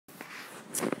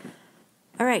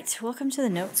All right, welcome to the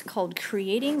notes called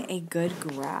Creating a Good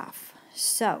Graph.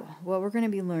 So what we're going to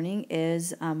be learning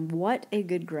is what a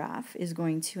good graph is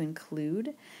going to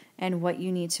include and what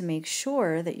you need to make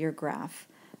sure that your graph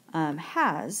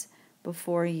has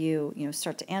before you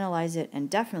start to analyze it, and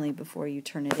definitely before you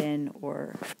turn it in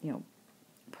or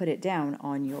put it down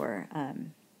on your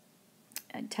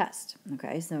test.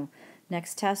 Okay, so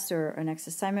next test or next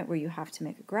assignment where you have to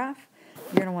make a graph,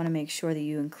 you're going to want to make sure that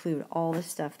you include all the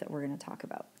stuff that we're going to talk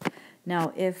about.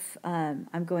 Now, if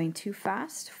I'm going too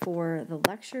fast for the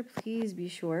lecture, please be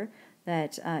sure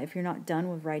that if you're not done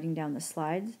with writing down the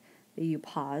slides, that you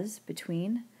pause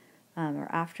between or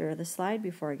after the slide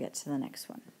before I get to the next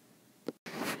one.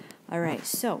 All right,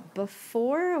 so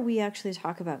before we actually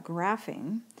talk about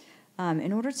graphing,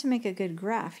 in order to make a good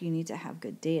graph, you need to have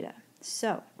good data.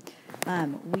 So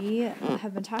we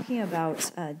have been talking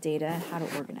about data and how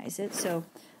to organize it. So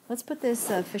let's put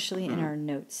this officially in our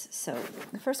notes. So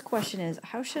the first question is,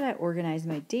 how should I organize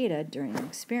my data during an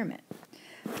experiment?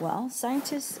 Well,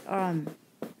 scientists, when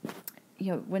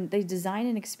they design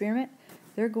an experiment,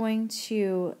 they're going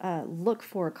to look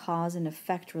for a cause and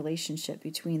effect relationship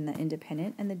between the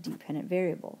independent and the dependent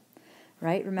variable,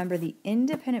 right? Remember, the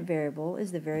independent variable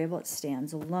is the variable that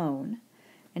stands alone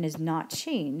and is not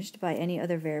changed by any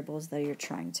other variables that you're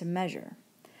trying to measure.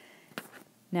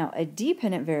 Now, a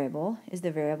dependent variable is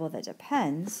the variable that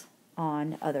depends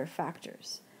on other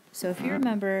factors. So if you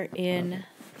remember in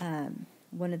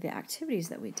one of the activities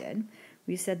that we did,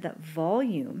 we said that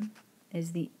volume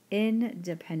is the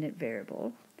independent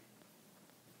variable,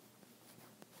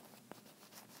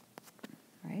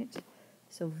 right?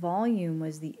 So volume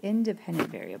was the independent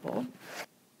variable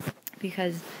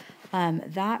because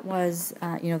that was,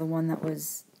 the one that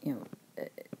was,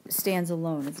 stands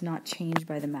alone. It's not changed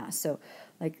by the mass. So,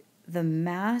 like, the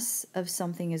mass of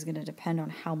something is going to depend on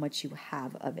how much you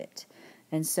have of it.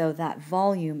 And so that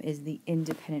volume is the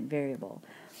independent variable.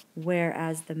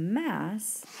 Whereas the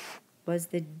mass was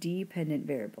the dependent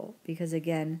variable. Because,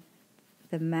 again,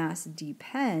 the mass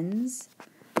depends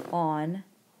on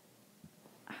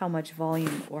how much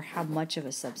volume or how much of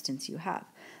a substance you have.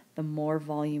 The more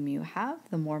volume you have,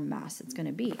 the more mass it's going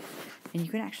to be. And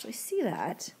you can actually see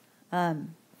that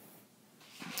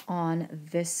on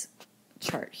this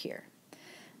chart here.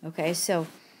 Okay, so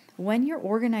when you're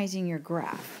organizing your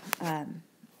graph,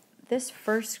 this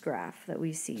first graph that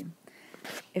we see,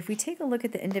 if we take a look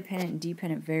at the independent and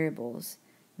dependent variables,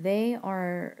 they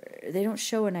don't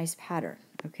show a nice pattern.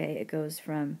 Okay, it goes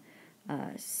from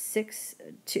 2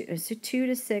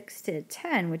 to 6 to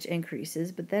 10, which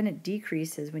increases, but then it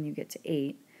decreases when you get to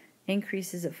 8,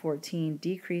 increases at 14,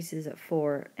 decreases at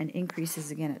 4, and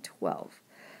increases again at 12.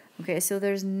 Okay, so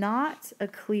there's not a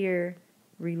clear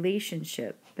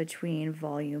relationship between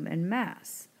volume and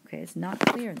mass. Okay, it's not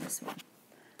clear in this one.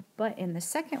 But in the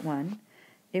second one,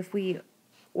 if we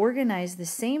organize the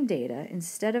same data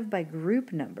instead of by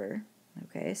group number,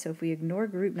 okay, so if we ignore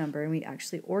group number and we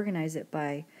actually organize it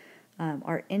by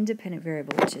our independent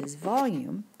variable, which is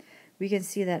volume, we can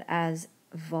see that as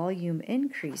volume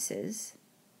increases,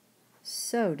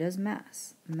 so does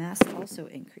mass. Mass also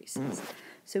increases.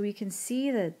 So we can see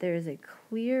that there is a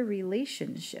clear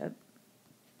relationship,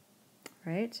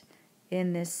 right,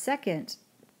 in this second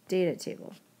data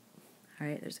table. All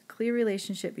right, there's a clear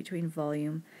relationship between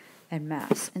volume and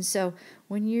mass. And so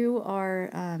when you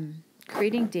are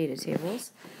creating data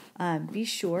tables, be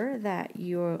sure that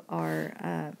you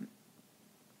are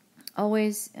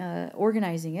always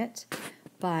organizing it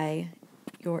by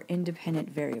your independent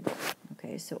variable.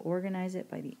 Okay, so organize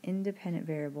it by the independent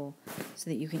variable so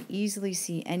that you can easily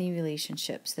see any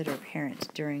relationships that are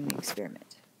apparent during the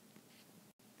experiment.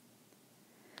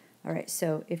 All right,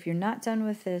 so if you're not done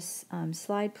with this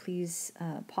slide, please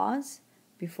pause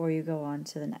before you go on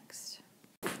to the next.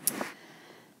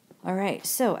 All right,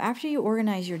 so after you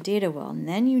organize your data well,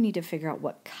 then you need to figure out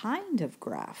what kind of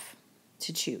graph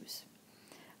to choose.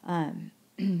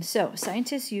 So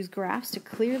scientists use graphs to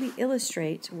clearly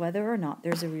illustrate whether or not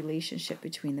there's a relationship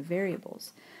between the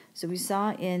variables. So we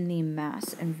saw in the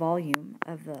mass and volume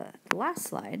of the last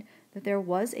slide that there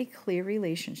was a clear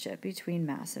relationship between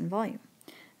mass and volume.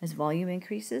 As volume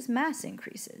increases, mass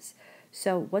increases.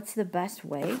 So what's the best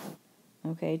way,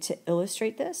 okay, to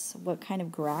illustrate this? What kind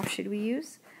of graph should we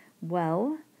use?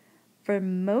 Well, for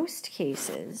most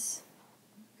cases,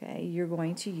 okay, you're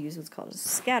going to use what's called a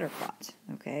scatter plot.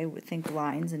 Okay, think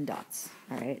lines and dots.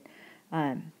 All right.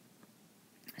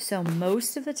 So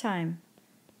most of the time,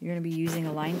 you're going to be using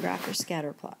a line graph or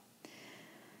scatter plot.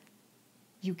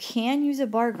 You can use a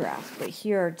bar graph, but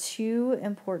here are two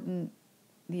important.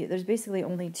 There's basically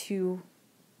only two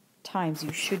times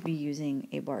you should be using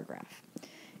a bar graph.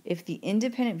 if the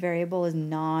independent variable is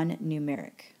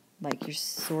non-numeric, like you're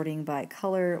sorting by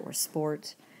color or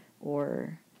sport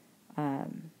or, I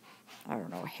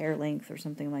don't know, hair length or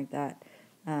something like that,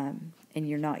 and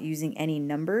you're not using any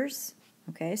numbers,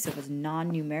 okay, so if it's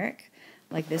non-numeric,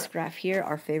 like this graph here,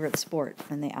 our favorite sport,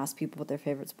 and they asked people what their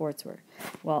favorite sports were.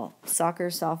 Well, soccer,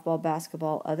 softball,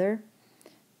 basketball, other,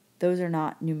 those are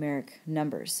not numeric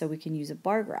numbers, so we can use a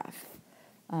bar graph.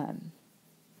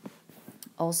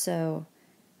 Also,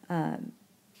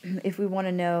 if we want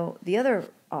to know, the other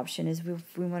option is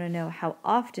if we want to know how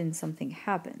often something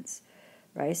happens,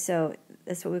 right? So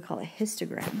that's what we call a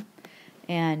histogram.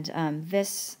 And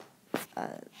this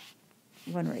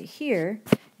one right here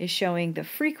is showing the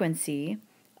frequency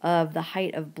of the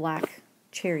height of black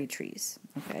cherry trees.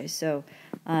 Okay, so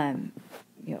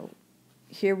you know,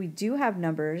 here we do have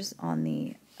numbers on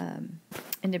the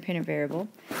independent variable,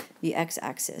 the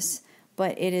x-axis,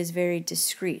 but it is very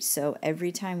discrete. So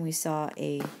every time we saw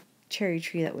a cherry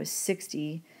tree that was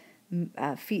 60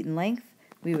 feet in length,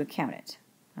 we would count it.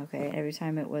 Okay, every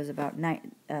time it was about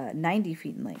 90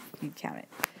 feet in length, you'd count it.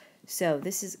 So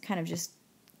this is kind of just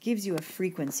gives you a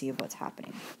frequency of what's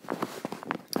happening.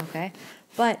 Okay,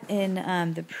 but in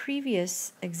the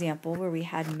previous example where we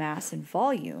had mass and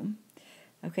volume,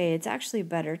 okay, it's actually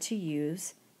better to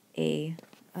use a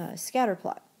scatter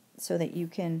plot so that you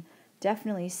can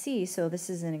definitely see. So this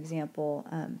is an example,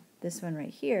 this one right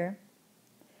here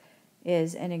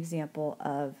is an example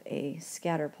of a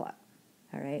scatter plot.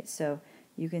 All right, so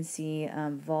you can see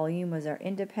volume was our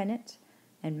independent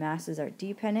and mass is our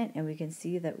dependent, and we can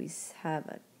see that we have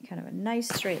a kind of a nice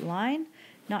straight line,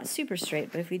 not super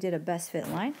straight, but if we did a best fit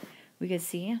line, we could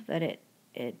see that it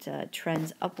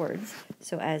trends upwards.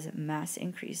 So as mass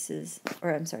increases,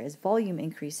 or I'm sorry, as volume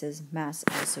increases, mass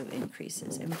also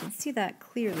increases, and we can see that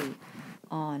clearly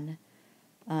on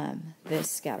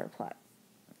this scatter plot.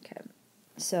 Okay,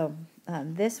 so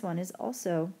this one is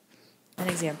also an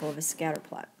example of a scatter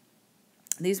plot.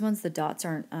 These ones, the dots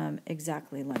aren't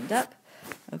exactly lined up,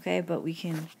 okay, but we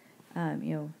can,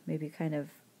 you know, maybe kind of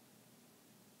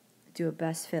do a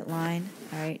best fit line,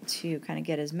 all right, to kind of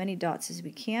get as many dots as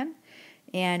we can,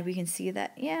 and we can see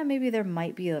that, yeah, maybe there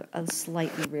might be a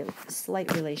slight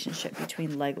relationship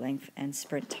between leg length and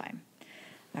sprint time.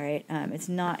 All right, it's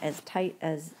not as tight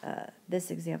as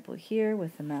this example here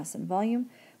with the mass and volume,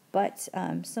 but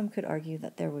some could argue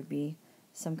that there would be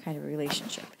some kind of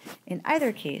relationship. In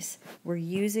either case, we're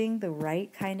using the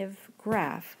right kind of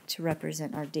graph to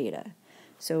represent our data.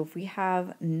 So if we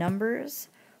have numbers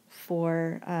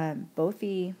for both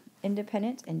the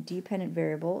independent and dependent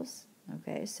variables,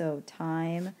 okay, so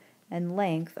time and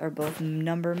length are both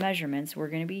number measurements, we're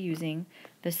going to be using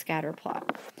the scatter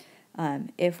plot.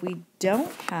 If we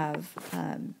don't have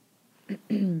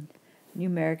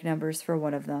numeric numbers for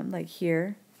one of them, like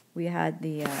here we had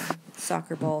the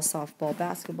soccer ball, softball,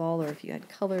 basketball, or if you had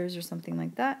colors or something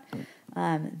like that,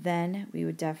 then we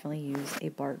would definitely use a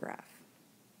bar graph.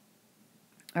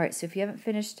 All right, so if you haven't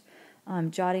finished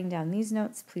jotting down these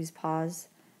notes, please pause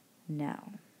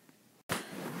now.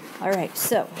 All right,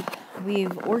 so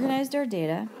we've organized our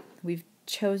data. We've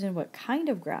chosen what kind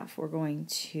of graph we're going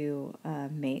to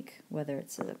make, whether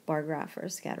it's a bar graph or a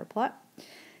scatter plot.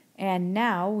 And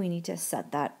now we need to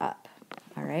set that up.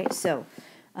 All right, so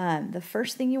the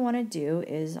first thing you want to do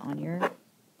is on your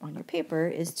paper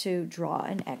is to draw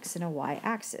an x and a y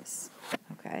axis.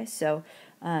 Okay, so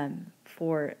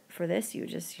for this you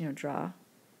just draw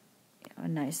a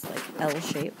nice like L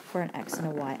shape for an x and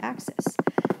a y axis,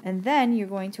 and then you're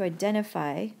going to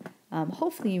identify.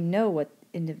 Hopefully you know what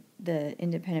the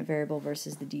independent variable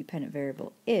versus the dependent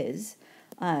variable is.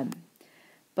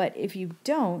 But if you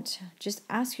don't, just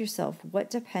ask yourself what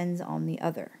depends on the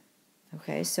other.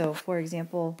 Okay, so for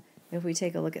example, if we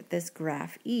take a look at this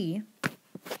graph E,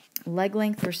 leg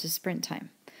length versus sprint time.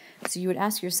 So you would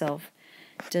ask yourself,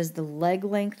 does the leg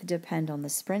length depend on the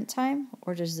sprint time,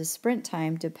 or does the sprint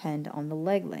time depend on the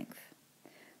leg length?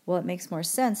 Well, it makes more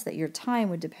sense that your time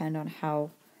would depend on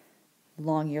how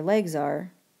long your legs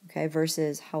are, okay,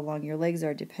 versus how long your legs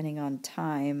are depending on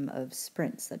time of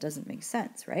sprints. That doesn't make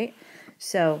sense, right?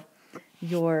 So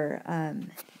your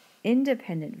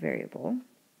independent variable,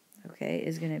 okay,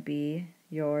 is going to be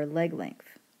your leg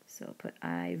length. So I'll put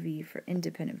IV for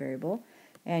independent variable,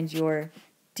 and your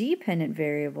dependent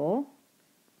variable,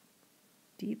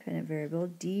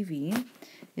 DV,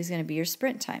 is going to be your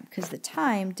sprint time, because the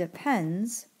time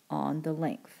depends on the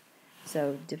length.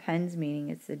 So depends meaning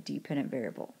it's a dependent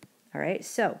variable. All right,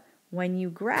 so when you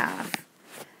graph,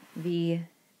 the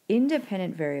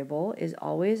independent variable is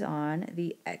always on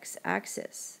the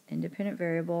x-axis. Independent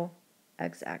variable,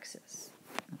 x-axis.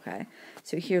 Okay,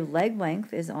 so here leg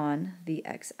length is on the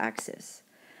x-axis.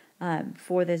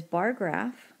 For this bar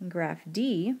graph, graph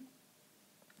D,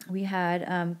 we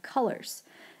had colors.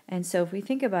 And so if we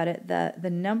think about it, the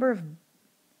number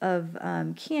of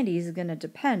candies is going to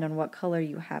depend on what color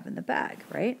you have in the bag,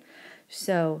 right?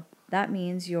 So that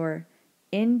means your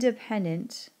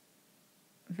independent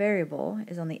variable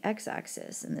is on the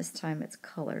x-axis, and this time it's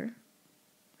color,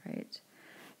 right?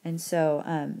 And so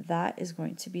that is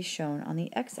going to be shown on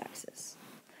the x-axis.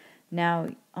 Now,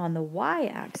 on the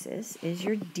y-axis is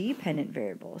your dependent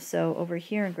variable. So over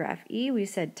here in graph E, we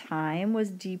said time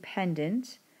was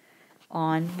dependent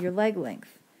on your leg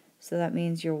length. So that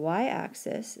means your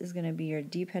y-axis is going to be your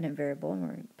dependent variable, and we're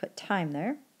going to put time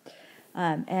there.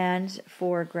 And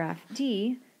for graph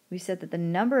D, we said that the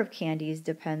number of candies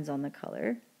depends on the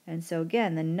color. And so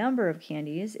again, the number of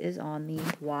candies is on the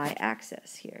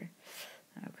y-axis here.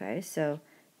 Okay, so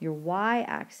your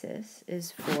y-axis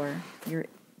is for your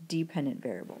dependent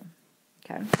variable.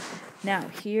 Okay, now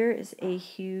here is a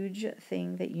huge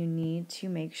thing that you need to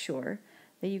make sure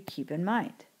that you keep in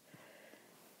mind.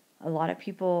 A lot of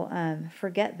people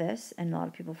forget this, and a lot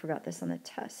of people forgot this on the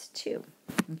test too.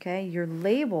 Okay, your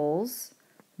labels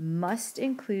must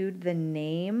include the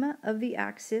name of the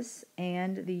axis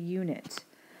and the unit,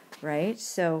 right?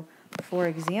 So, for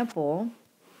example,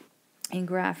 in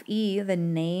graph E, the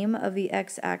name of the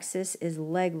x-axis is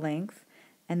leg length,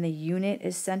 and the unit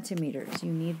is centimeters.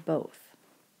 You need both.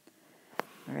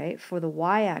 All right, for the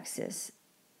y-axis,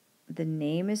 the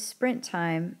name is sprint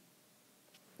time,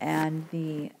 and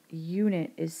the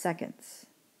unit is seconds.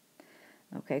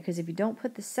 Okay, because if you don't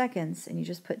put the seconds and you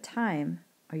just put time,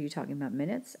 are you talking about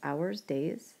minutes, hours,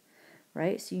 days,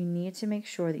 right? So you need to make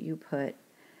sure that you put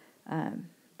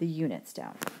the units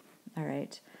down. All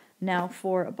right. Now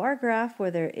for a bar graph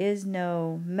where there is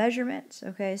no measurement,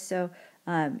 okay, so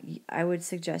I would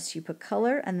suggest you put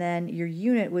color, and then your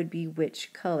unit would be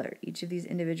which color. Each of these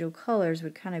individual colors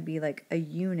would kind of be like a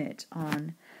unit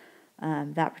on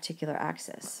that particular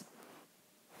axis.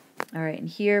 All right, and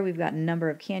here we've got a number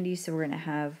of candies, so we're going to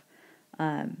have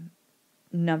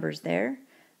numbers there.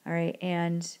 All right,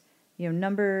 and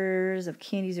numbers of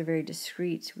candies are very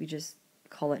discrete. We just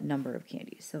call it number of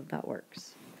candies, so that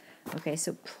works. Okay,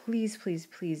 so please, please,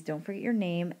 please don't forget your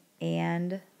name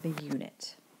and the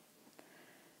unit.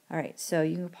 All right, so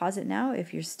you can pause it now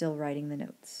if you're still writing the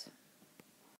notes.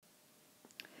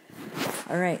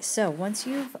 All right, so once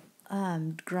you've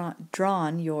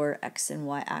drawn your x and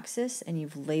y axis and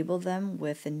you've labeled them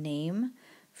with a name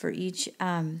for each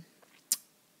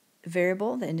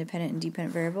variable, the independent and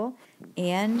dependent variable,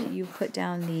 and you put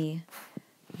down the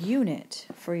unit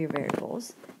for your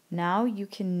variables, now you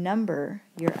can number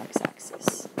your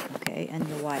x-axis, okay, and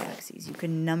your y-axis. You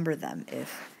can number them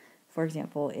if, for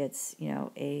example, it's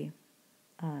a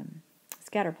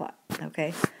scatter plot,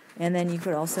 okay, and then you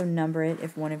could also number it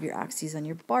if one of your axes on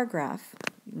your bar graph,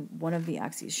 one of the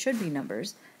axes should be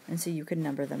numbers, and so you could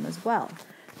number them as well.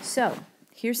 So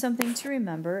here's something to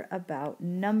remember about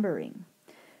numbering.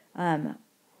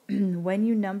 When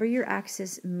you number your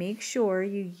axis, make sure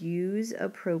you use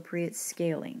appropriate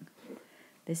scaling.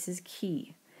 This is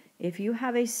key. If you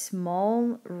have a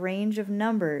small range of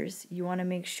numbers, you want to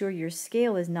make sure your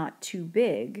scale is not too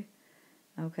big,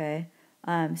 okay,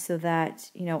 so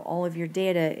that all of your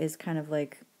data is kind of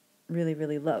like really,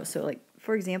 really low. So like,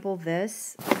 for example,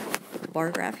 this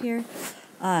bar graph here,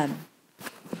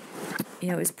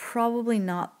 is probably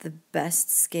not the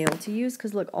best scale to use,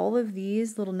 because look, all of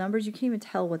these little numbers, you can't even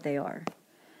tell what they are,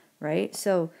 right?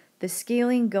 So the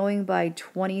scaling going by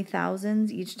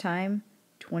 20,000s each time,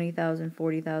 20,000,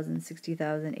 40,000,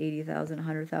 60,000, 80,000,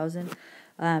 100,000,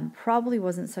 probably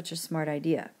wasn't such a smart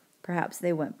idea. Perhaps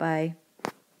they went by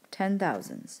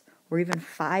 10,000s or even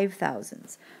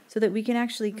 5,000s, so that we can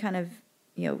actually kind of,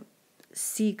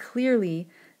 see clearly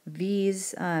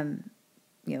these,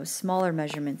 smaller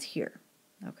measurements here.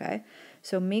 Okay,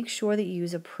 so make sure that you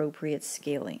use appropriate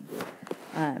scaling.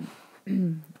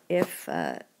 If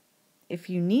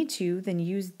you need to, then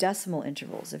use decimal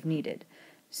intervals if needed.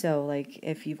 So like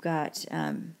if you've got,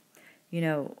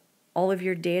 all of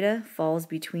your data falls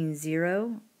between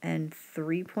 0 and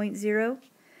 3.0,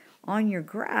 on your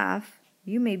graph,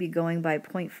 you may be going by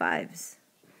 0.5s,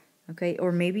 okay,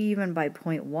 or maybe even by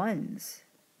 0.1s,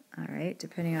 all right,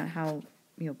 depending on how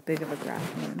big of a graph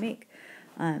you want to make.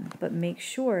 But make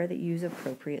sure that you use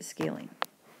appropriate scaling.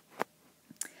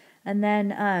 And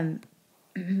then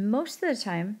most of the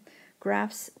time,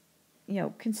 graphs,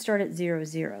 can start at 0,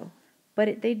 0,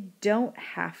 but they don't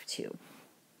have to.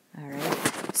 All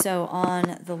right. So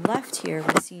on the left here,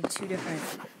 we see two different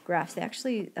graphs. They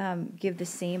actually give the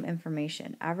same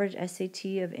information. Average SAT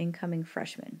of incoming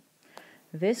freshmen.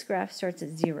 This graph starts at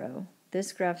 0.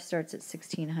 This graph starts at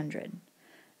 1600.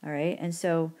 All right. And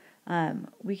so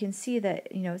we can see that,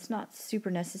 it's not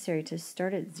super necessary to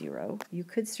start at 0. You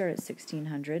could start at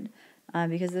 1600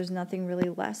 because there's nothing really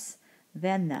less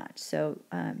than that. So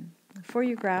for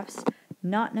your graphs,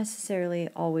 not necessarily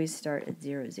always start at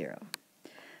 0, 0.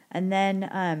 And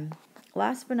then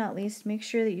last but not least, make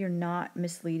sure that you're not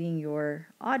misleading your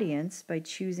audience by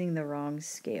choosing the wrong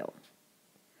scale.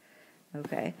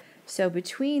 Okay, so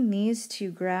between these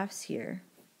two graphs here,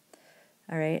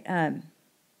 all right,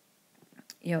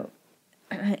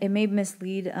 it may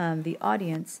mislead the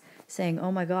audience saying,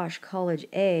 oh my gosh, college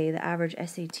A, the average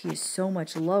SAT is so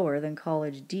much lower than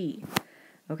college D.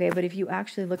 Okay, but if you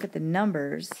actually look at the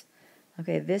numbers,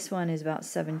 okay, this one is about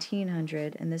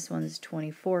 1,700 and this one's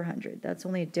 2,400. That's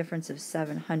only a difference of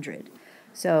 700.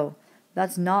 So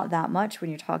that's not that much when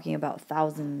you're talking about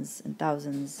thousands and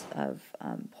thousands of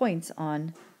points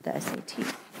on the SAT,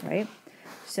 right?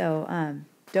 So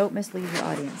don't mislead your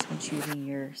audience when choosing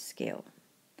your scale.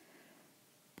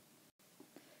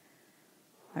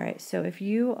 All right, so if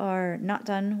you are not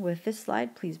done with this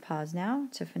slide, please pause now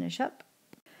to finish up.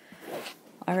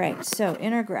 All right, so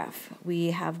in our graph,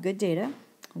 we have good data.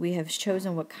 We have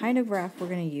chosen what kind of graph we're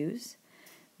going to use.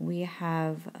 We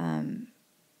have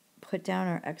put down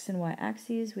our x and y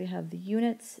axes. We have the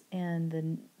units and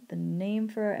the name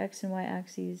for our x and y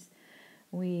axes.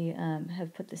 We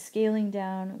have put the scaling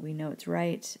down. We know it's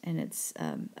right, and it's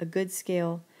a good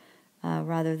scale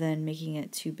rather than making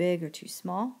it too big or too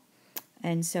small.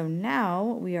 And so now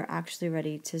we are actually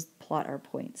ready to plot our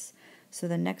points. So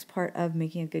the next part of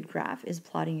making a good graph is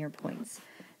plotting your points.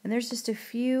 And there's just a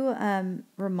few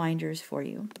reminders for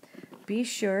you. Be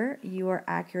sure you are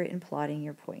accurate in plotting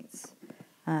your points.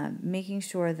 Making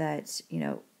sure that,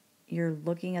 you're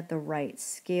looking at the right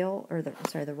scale, or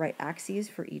the right axes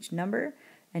for each number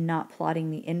and not plotting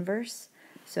the inverse.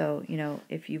 So,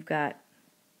 if you've got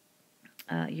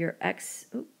your x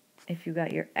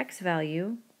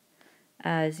value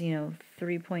as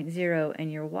 3.0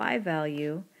 and your y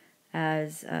value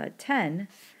as 10,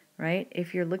 right?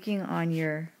 If you're looking on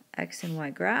your x and y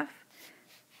graph,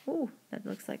 that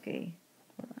looks like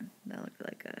that looked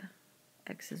like a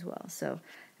x as well. So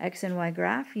x and y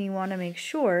graph, you want to make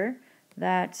sure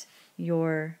that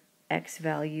your x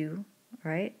value,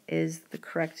 right, is the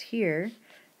correct here,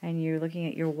 and you're looking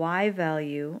at your y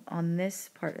value on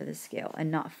this part of the scale and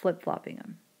not flip-flopping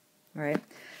them, right?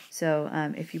 So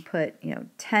if you put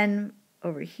 10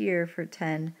 over here for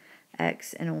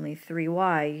 10x and only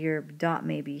 3y, your dot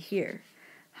may be here.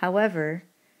 However,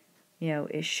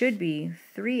 it should be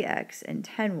 3x and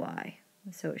 10y,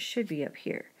 so it should be up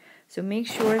here. So make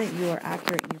sure that you are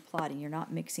accurate in your plotting. You're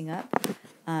not mixing up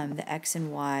the x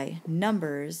and y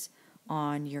numbers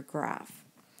on your graph.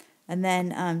 And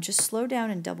then just slow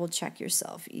down and double check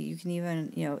yourself. You can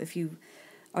even, if you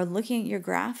are looking at your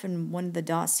graph and one of the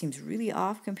dots seems really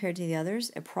off compared to the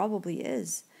others, it probably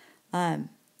is.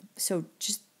 So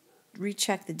just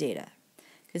recheck the data,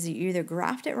 because you either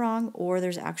graphed it wrong or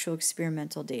there's actual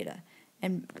experimental data.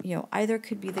 And either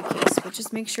could be the case, but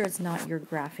just make sure it's not your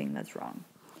graphing that's wrong.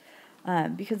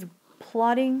 Because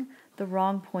plotting the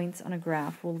wrong points on a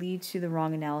graph will lead to the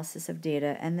wrong analysis of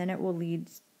data, and then it will lead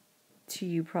to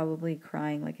you probably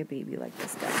crying like a baby like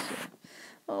this guy here.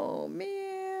 Oh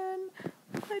man,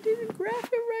 I didn't graph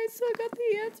it right, so I got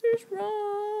the answers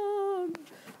wrong.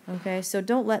 Okay, so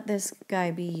don't let this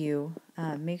guy be you.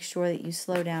 Make sure that you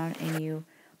slow down and you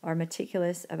are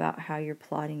meticulous about how you're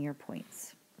plotting your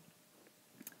points.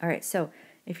 All right, so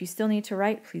if you still need to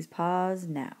write, please pause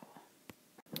now.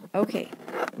 Okay,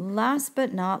 last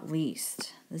but not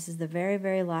least, this is the very,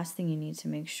 very last thing you need to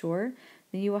make sure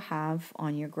that you will have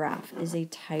on your graph is a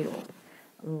title.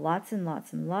 Lots and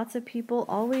lots and lots of people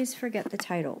always forget the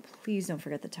title. Please don't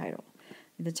forget the title.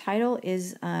 The title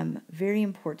is very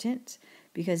important,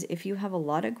 because if you have a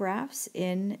lot of graphs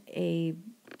in a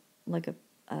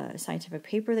scientific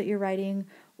paper that you're writing,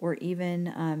 or even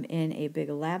in a big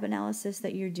lab analysis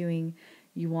that you're doing,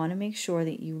 you want to make sure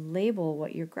that you label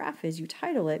what your graph is, you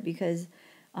title it, because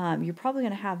you're probably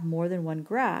going to have more than one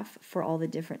graph for all the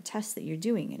different tests that you're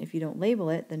doing. And if you don't label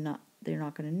it, then they're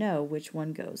not going to know which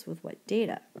one goes with what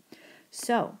data.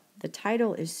 So the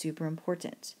title is super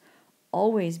important.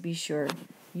 Always be sure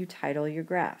you title your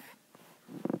graph.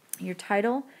 Your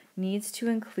title needs to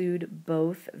include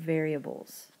both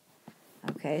variables.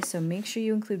 Okay, so make sure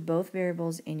you include both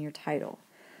variables in your title.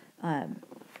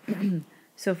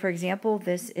 So for example,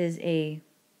 this is a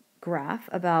graph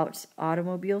about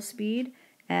automobile speed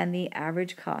and the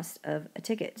average cost of a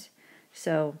ticket.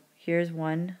 So here's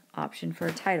one option for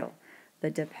a title: the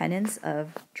dependence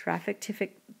of traffic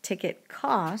ticket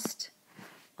cost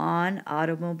on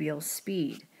automobile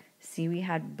speed. See, we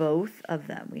had both of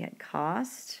them. We had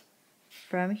cost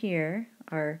from here,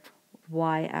 our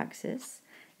y-axis,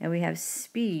 and we have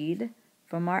speed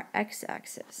from our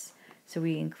x-axis. So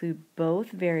we include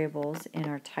both variables in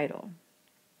our title.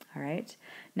 All right.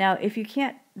 Now, if you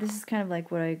can't, this is kind of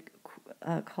like what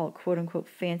I call quote-unquote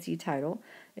fancy title.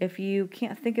 If you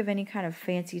can't think of any kind of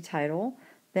fancy title,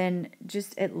 then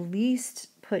just at least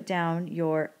put down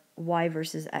your y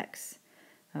versus x.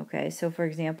 Okay, so for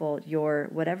example, your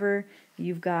whatever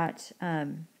you've got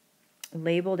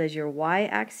labeled as your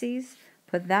y-axis,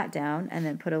 put that down, and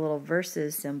then put a little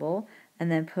versus symbol, and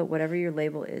then put whatever your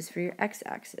label is for your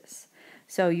x-axis.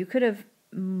 So you could have,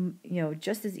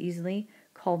 just as easily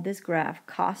called this graph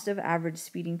cost of average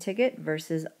speeding ticket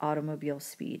versus automobile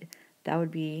speed. That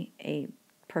would be a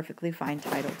perfectly fine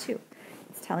title too.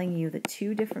 It's telling you the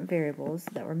two different variables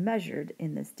that were measured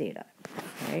in this data.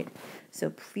 All right, so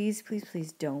please, please,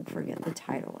 please don't forget the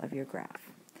title of your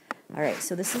graph. All right,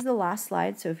 so this is the last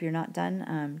slide, so if you're not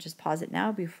done, just pause it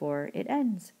now before it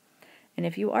ends. And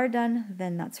if you are done,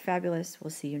 then that's fabulous.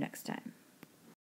 We'll see you next time.